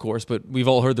anything, of course, but we've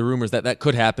all heard the rumors that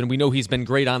could happen. We know he's been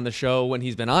great on the show when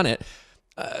he's been on it.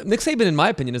 Nick Saban, in my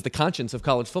opinion, is the conscience of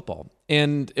college football.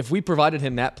 And if we provided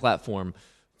him that platform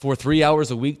for 3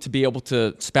 hours a week to be able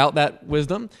to spout that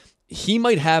wisdom, he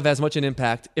might have as much an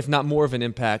impact, if not more of an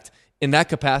impact, in that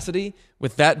capacity,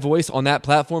 with that voice on that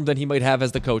platform, than he might have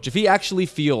as the coach. If he actually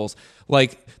feels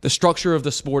like the structure of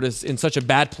the sport is in such a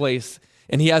bad place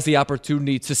and he has the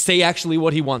opportunity to say actually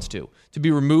what he wants to be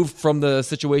removed from the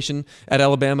situation at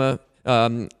Alabama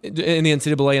in the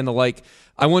NCAA and the like,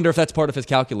 I wonder if that's part of his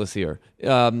calculus here.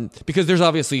 Because there's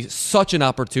obviously such an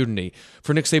opportunity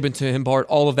for Nick Saban to impart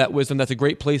all of that wisdom. That's a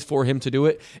great place for him to do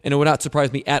it, and it would not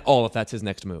surprise me at all if that's his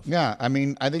next move. Yeah, I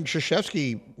mean, I think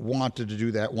Krzyzewski wanted to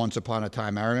do that once upon a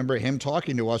time. I remember him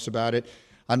talking to us about it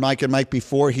on Mike and Mike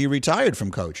before he retired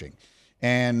from coaching.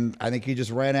 And I think he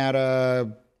just ran out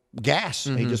of gas.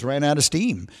 Mm-hmm. He just ran out of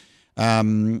steam.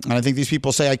 And I think these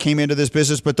people say I came into this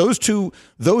business, but those two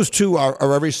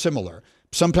are very similar.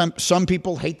 Sometimes some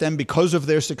people hate them because of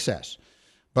their success,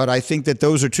 but I think that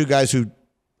those are two guys who,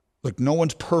 look, no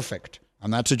one's perfect.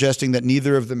 I'm not suggesting that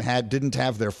neither of them didn't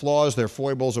have their flaws, their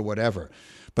foibles, or whatever.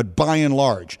 But by and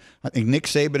large, I think Nick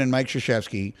Saban and Mike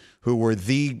Krzyzewski, who were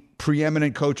the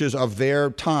preeminent coaches of their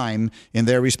time in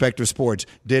their respective sports,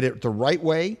 did it the right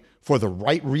way for the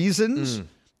right reasons.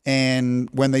 And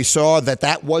when they saw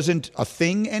that wasn't a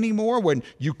thing anymore, when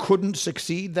you couldn't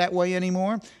succeed that way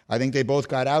anymore, I think they both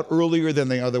got out earlier than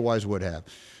they otherwise would have.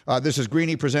 This is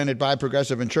Greeny, presented by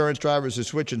Progressive Insurance. Drivers who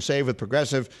switch and save with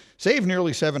Progressive save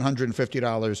nearly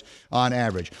 $750 on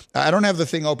average. I don't have the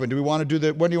thing open. Do we want to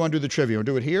do when do you want to do the trivia? Want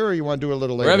to do it here, or you want to do it a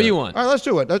little later? Wherever you want. All right, let's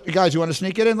do it. Guys, you want to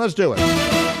sneak it in? Let's do it.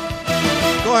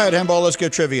 Go ahead, Hembo. Let's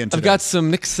get trivia in today. I've got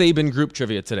some Nick Saban group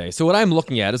trivia today. So what I'm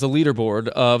looking at is a leaderboard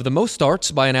of the most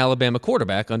starts by an Alabama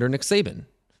quarterback under Nick Saban.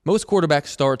 Most quarterback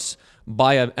starts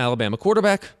by an Alabama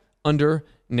quarterback under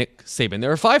Nick Saban.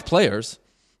 There are 5 players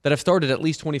that have started at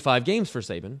least 25 games for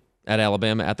Saban at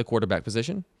Alabama at the quarterback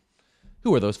position.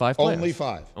 Who are those 5 players? Only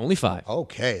 5. Only 5.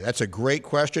 Okay, that's a great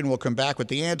question. We'll come back with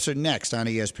the answer next on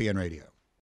ESPN Radio.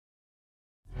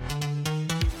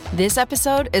 This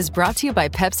episode is brought to you by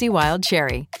Pepsi Wild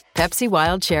Cherry. Pepsi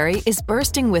Wild Cherry is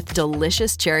bursting with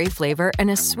delicious cherry flavor and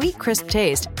a sweet, crisp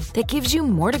taste that gives you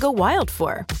more to go wild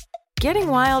for. Getting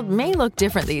wild may look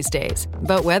different these days,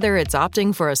 but whether it's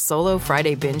opting for a solo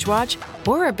Friday binge watch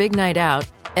or a big night out,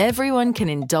 everyone can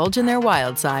indulge in their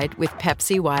wild side with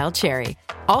Pepsi Wild Cherry.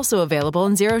 Also available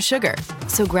in Zero Sugar.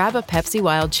 So grab a Pepsi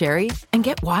Wild Cherry and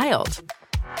get wild.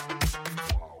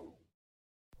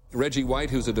 Reggie White,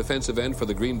 who's a defensive end for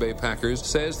the Green Bay Packers,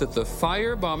 says that the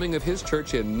firebombing of his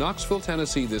church in Knoxville,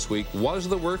 Tennessee this week was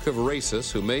the work of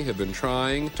racists who may have been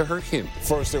trying to hurt him.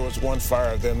 First there was one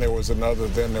fire, then there was another,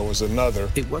 then there was another.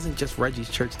 It wasn't just Reggie's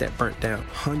church that burnt down.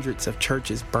 Hundreds of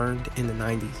churches burned in the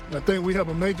 90s. I think we have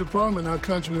a major problem in our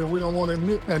country that we don't want to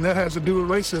admit, and that has to do with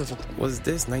racism. Was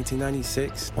this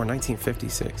 1996 or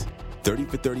 1956? 30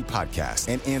 for 30 podcast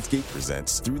and Anscape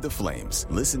presents Through the Flames.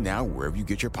 Listen now wherever you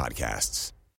get your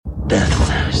podcasts.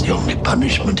 Death is the only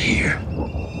punishment here.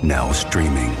 Now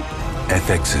streaming,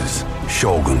 FX's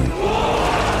Shogun.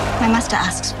 My master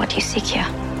asks what you seek here.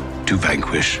 To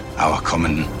vanquish our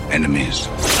common enemies.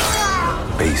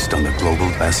 Based on the global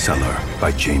bestseller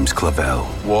by James Clavell.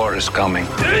 War is coming.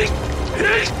 The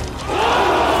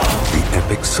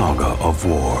epic saga of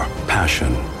war,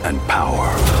 passion, and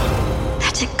power.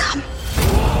 Let it come.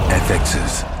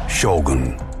 FX's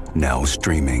Shogun. Now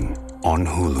streaming on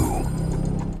Hulu.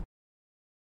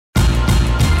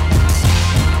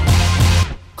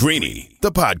 Greeny,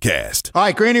 the podcast. All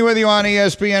right, Greeny with you on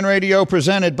ESPN Radio,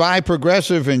 presented by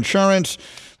Progressive Insurance.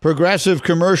 Progressive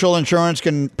Commercial Insurance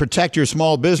can protect your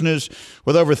small business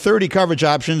with over 30 coverage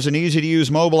options, an easy-to-use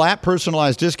mobile app,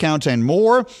 personalized discounts, and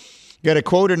more. Get a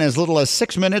quote in as little as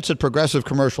 6 minutes at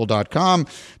progressivecommercial.com.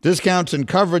 Discounts and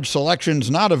coverage selections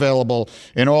not available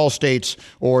in all states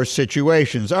or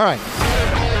situations. All right.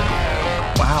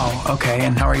 Wow, okay,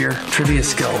 and how are your trivia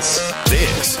skills?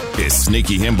 This is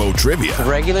Sneaky Hembo Trivia.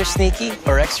 Regular sneaky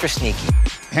or extra sneaky?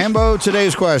 Hembo,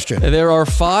 today's question. There are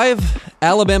 5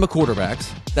 Alabama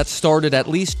quarterbacks that started at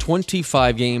least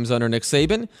 25 games under Nick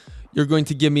Saban. You're going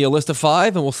to give me a list of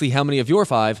 5, and we'll see how many of your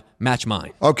 5 match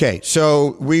mine. Okay,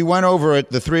 so we went over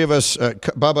it, the three of us,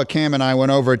 Bubba, Cam, and I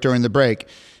went over it during the break,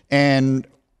 and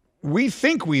we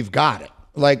think we've got it.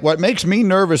 Like, what makes me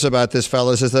nervous about this,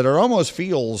 fellas, is that it almost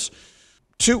feels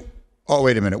too... Oh,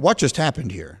 wait a minute. What just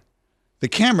happened here? The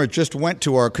camera just went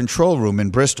to our control room in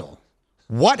Bristol.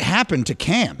 What happened to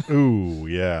Cam? Ooh,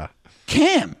 yeah.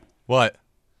 Cam! What?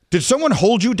 Did someone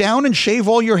hold you down and shave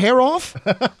all your hair off?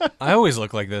 I always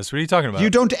look like this. What are you talking about? You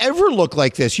don't ever look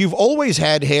like this. You've always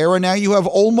had hair, and now you have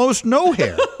almost no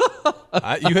hair.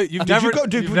 You've never noticed?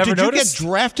 Did you get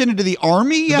drafted into the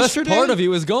Army yesterday? The best part of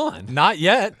you is gone. Not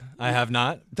yet. I have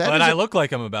not. But I look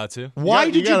like I'm about to. Why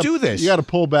did you do this? You got to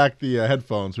pull back the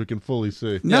headphones so we can fully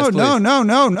see. No.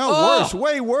 Oh. Worse,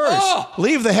 way worse. Oh.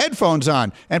 Leave the headphones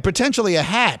on and potentially a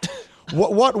hat.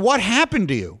 What happened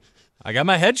to you? I got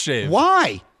my head shaved.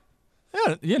 Why?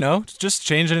 Yeah, just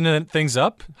changing things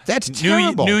up. That's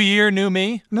terrible. New year, new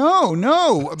me.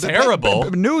 No.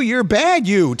 Terrible. New year, bad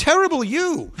you. Terrible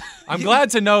you. I'm glad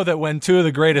to know that when 2 of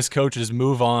the greatest coaches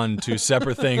move on to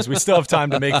separate things, we still have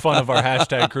time to make fun of our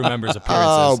hashtag crew members'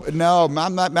 appearances. Oh, no,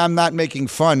 I'm not making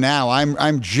fun now.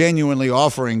 I'm genuinely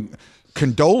offering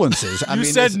condolences. You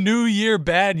said New Year,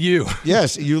 bad you.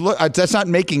 Yes, you look. That's not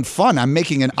making fun. I'm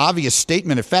making an obvious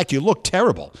statement. In fact, you look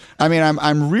terrible. I mean,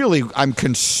 I'm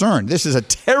concerned. This is a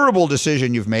terrible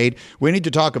decision you've made. We need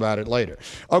to talk about it later.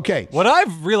 Okay. What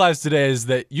I've realized today is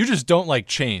that you just don't like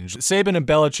change. Saban and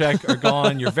Belichick are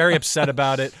gone. You're very upset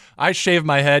about it. I shaved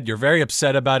my head. You're very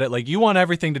upset about it. Like, you want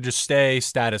everything to just stay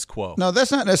status quo. No,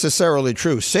 that's not necessarily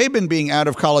true. Saban being out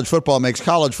of college football makes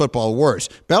college football worse.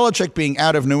 Belichick being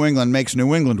out of New England makes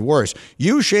New England worse.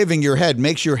 You shaving your head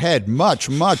makes your head much,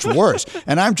 much worse.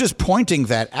 And I'm just pointing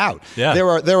that out. Yeah.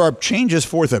 There are changes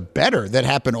for the better that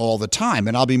happen all the time,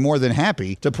 and I'll be more than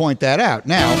happy to point that out.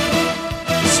 Now,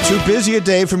 it's too busy a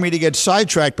day for me to get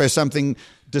sidetracked by something,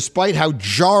 despite how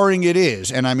jarring it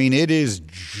is. And I mean, it is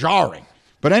jarring.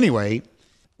 But anyway,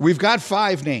 we've got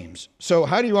 5 names. So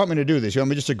how do you want me to do this? You want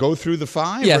me just to go through the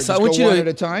 5? Yes, or I want go you one to at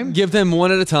a time? give them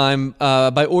one at a time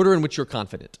by order in which you're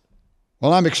confident.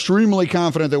 Well, I'm extremely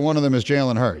confident that one of them is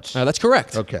Jalen Hurts. That's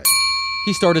correct. Okay.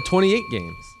 He started 28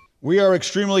 games. We are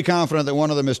extremely confident that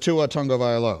one of them is Tua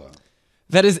Tagovailoa.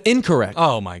 That is incorrect.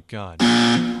 Oh, my God.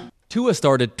 Tua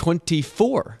started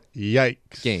 24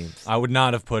 games. I would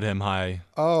not have put him high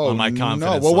Oh, on my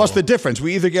confidence no. Well, what's level. the difference?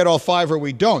 We either get all 5 or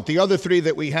we don't. The other 3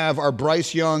 that we have are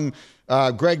Bryce Young,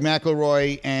 Greg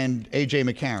McElroy, and A.J.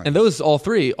 McCarron. And those all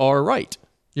 3 are right.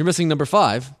 You're missing number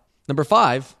 5. Number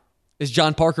 5 is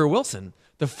John Parker Wilson,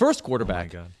 the first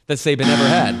quarterback that Saban ever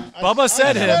had. Bubba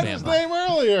said him. I said his name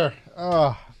earlier.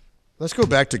 Let's go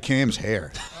back to Cam's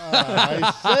hair.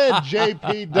 I said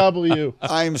JPW.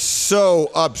 I'm so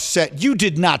upset. You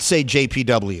did not say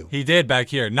JPW. He did back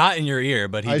here. Not in your ear,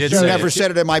 but he did You say never it.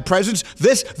 said it in my presence.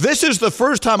 This is the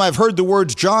first time I've heard the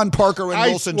words John Parker and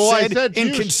Wilson said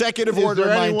in consecutive order in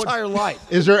my entire life.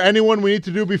 Is there anyone we need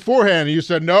to do beforehand? And you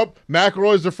said, nope,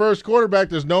 McElroy's the first quarterback.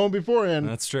 There's no one beforehand.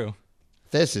 That's true.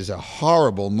 This is a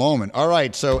horrible moment. All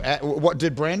right, so what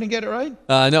did Brandon get it right?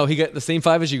 No, he got the same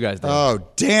 5 as you guys did. Oh,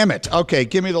 damn it. Okay,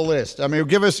 give me the list. I mean,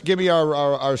 give me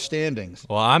our standings.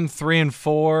 Well, I'm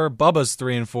 3-4. Bubba's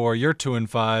 3-4. You're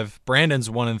 2-5. Brandon's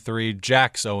 1-3.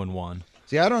 Jack's 0-1.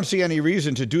 See, I don't see any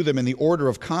reason to do them in the order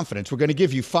of confidence. We're going to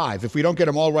give you 5. If we don't get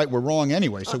them all right, we're wrong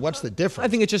anyway. So what's the difference? I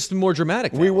think it's just more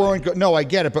dramatic. We weren't. No, I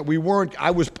get it, but we weren't.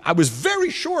 I was very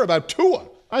sure about Tua.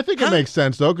 I think it makes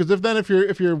sense though, because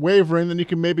if you're wavering, then you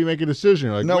can maybe make a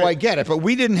decision. Like, no, I get it, but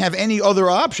we didn't have any other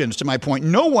options. To my point,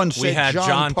 no one said We had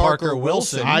John Parker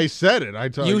Wilson. I said it. I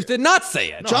told you. You did not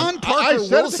say it. John Parker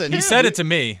Wilson. He said it to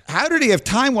me. How did he have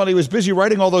time while he was busy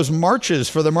writing all those marches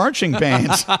for the marching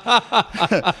bands?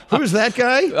 Who's that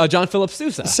guy? John Philip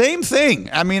Sousa. Same thing.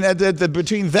 I mean,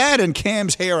 between that and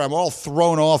Cam's hair, I'm all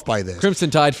thrown off by this. Crimson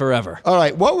Tide forever. All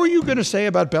right, what were you going to say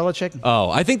about Belichick? Oh,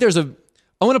 I think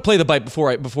I want to play the bite before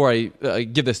I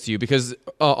give this to you, because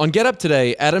on Get Up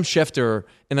today, Adam Schefter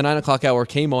in the 9 o'clock hour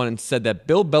came on and said that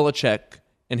Bill Belichick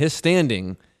and his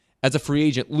standing as a free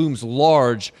agent looms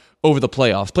large over the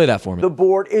playoffs. Play that for me. The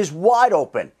board is wide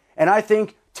open, and I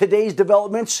think today's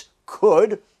developments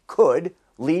could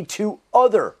lead to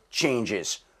other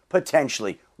changes,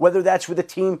 potentially, whether that's with a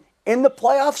team in the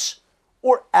playoffs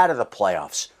or out of the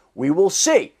playoffs. We will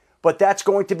see. But that's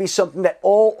going to be something that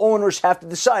all owners have to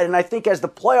decide. And I think as the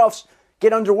playoffs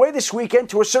get underway this weekend,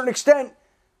 to a certain extent,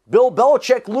 Bill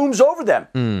Belichick looms over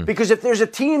them. Because if there's a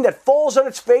team that falls on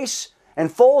its face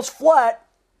and falls flat,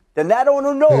 then that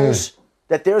owner knows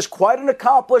that there's quite an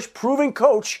accomplished, proven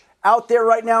coach out there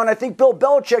right now. And I think Bill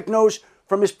Belichick knows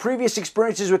from his previous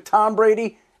experiences with Tom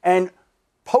Brady and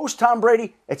post-Tom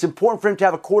Brady, it's important for him to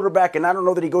have a quarterback, and I don't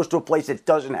know that he goes to a place that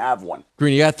doesn't have one.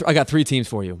 Green, I got 3 teams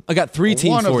for you. I got 3 teams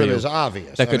for you. One of them is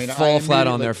obvious. That could fall flat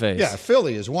on their face. Yeah,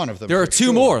 Philly is one of them. There are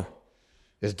 2 more.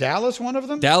 Is Dallas one of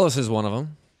them? Dallas is one of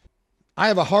them. I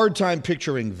have a hard time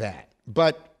picturing that,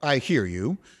 but I hear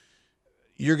you.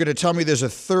 You're going to tell me there's a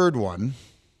third one.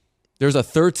 There's a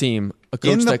third team, a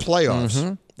coach in the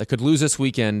playoffs that could lose this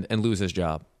weekend and lose his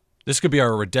job. This could be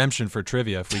our redemption for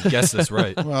trivia if we guess this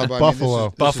right. Well,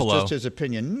 Buffalo. This is just his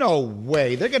opinion. No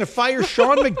way. They're going to fire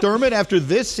Sean McDermott after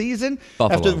this season?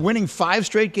 Buffalo. After winning 5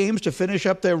 straight games to finish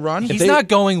up their run? He's not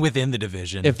going within the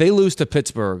division. If they lose to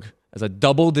Pittsburgh as a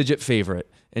double-digit favorite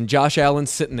and Josh Allen's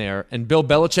sitting there and Bill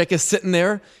Belichick is sitting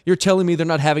there, you're telling me they're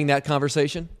not having that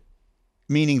conversation?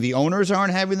 Meaning the owners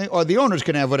aren't having or the owners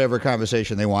can have whatever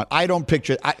conversation they want. I don't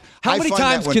picture How many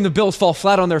times can the Bills fall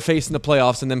flat on their face in the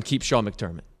playoffs and then keep Sean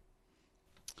McDermott?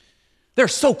 They're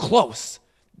so close.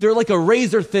 They're like a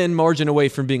razor-thin margin away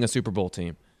from being a Super Bowl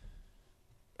team.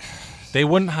 They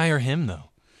wouldn't hire him, though.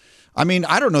 I mean,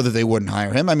 I don't know that they wouldn't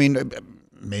hire him. I mean,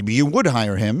 maybe you would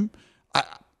hire him.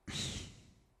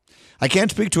 I can't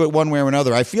speak to it one way or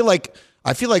another. I feel like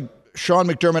Sean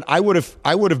McDermott, I would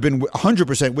have been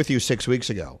 100% with you 6 weeks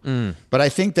ago. But I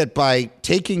think that by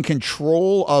taking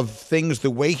control of things the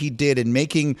way he did and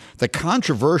making the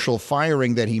controversial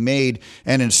firing that he made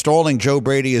and installing Joe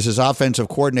Brady as his offensive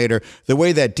coordinator, the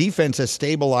way that defense has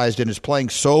stabilized and is playing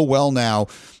so well now,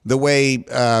 the way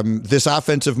this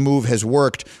offensive move has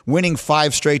worked, winning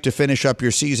 5 straight to finish up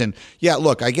your season. Yeah,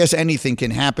 look, I guess anything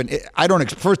can happen.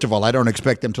 First of all, I don't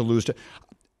expect them to lose.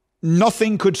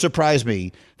 Nothing could surprise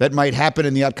me that might happen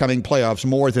in the upcoming playoffs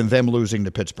more than them losing to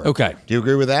Pittsburgh. Okay. Do you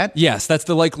agree with that? Yes, that's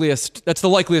the likeliest. That's the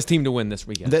likeliest team to win this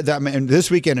weekend.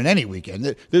 This weekend and any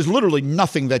weekend. There's literally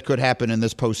nothing that could happen in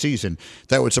this postseason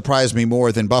that would surprise me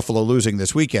more than Buffalo losing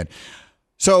this weekend.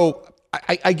 So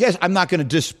I guess I'm not going to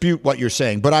dispute what you're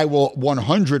saying, but I will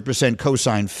 100%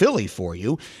 co-sign Philly for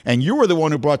you. And you were the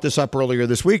one who brought this up earlier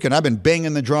this week, and I've been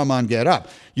banging the drum on Get Up.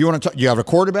 You have a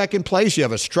quarterback in place, you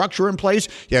have a structure in place,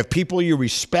 you have people you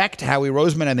respect. Howie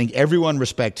Roseman, I think everyone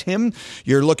respects him.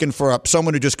 You're looking for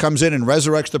someone who just comes in and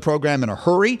resurrects the program in a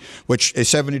hurry, which a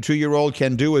 72-year-old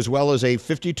can do as well as a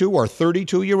 52 or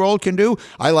 32-year-old can do.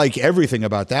 I like everything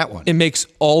about that one. It makes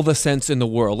all the sense in the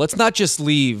world. Let's not just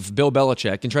leave Bill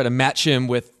Belichick and try to match him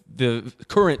with the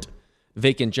current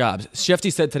vacant jobs.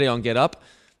 Shefty said today on Get Up,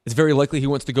 it's very likely he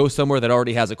wants to go somewhere that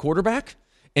already has a quarterback,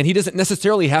 and he doesn't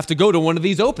necessarily have to go to one of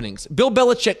these openings. Bill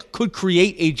Belichick could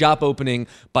create a job opening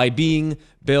by being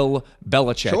Bill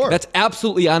Belichick. Sure. That's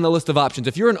absolutely on the list of options.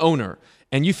 If you're an owner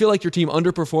and you feel like your team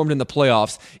underperformed in the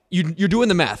playoffs, you're doing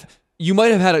the math. You might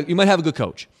have a good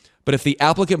coach. But if the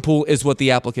applicant pool is what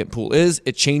the applicant pool is,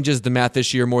 it changes the math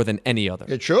this year more than any other.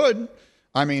 It should.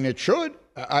 I mean, it should.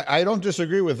 I don't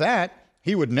disagree with that.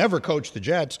 He would never coach the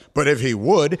Jets, but if he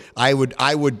would, I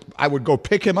would go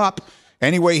pick him up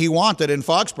any way he wanted in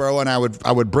Foxborough, and I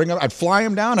would bring him. I'd fly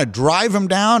him down. I'd drive him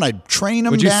down. I'd train him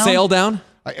down. Would you sail down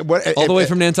all the way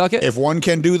from Nantucket? If one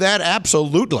can do that,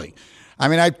 absolutely. I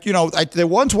mean, there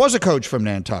once was a coach from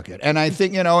Nantucket, and I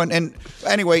think, and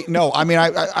anyway, no, I mean,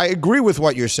 I agree with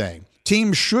what you're saying.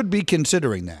 Teams should be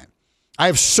considering that. I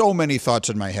have so many thoughts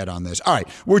in my head on this. All right,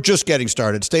 we're just getting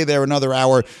started. Stay there. Another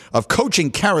hour of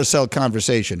coaching carousel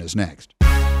conversation is next.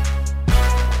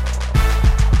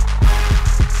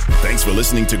 Thanks for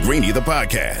listening to Greeny, the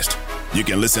podcast. You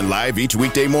can listen live each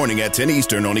weekday morning at 10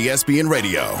 Eastern on ESPN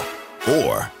Radio.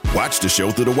 Or watch the show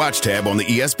through the Watch tab on the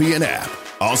ESPN app.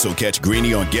 Also catch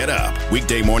Greeny on Get Up,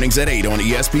 weekday mornings at 8 on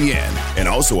ESPN. And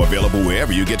also available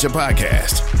wherever you get your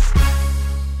podcast.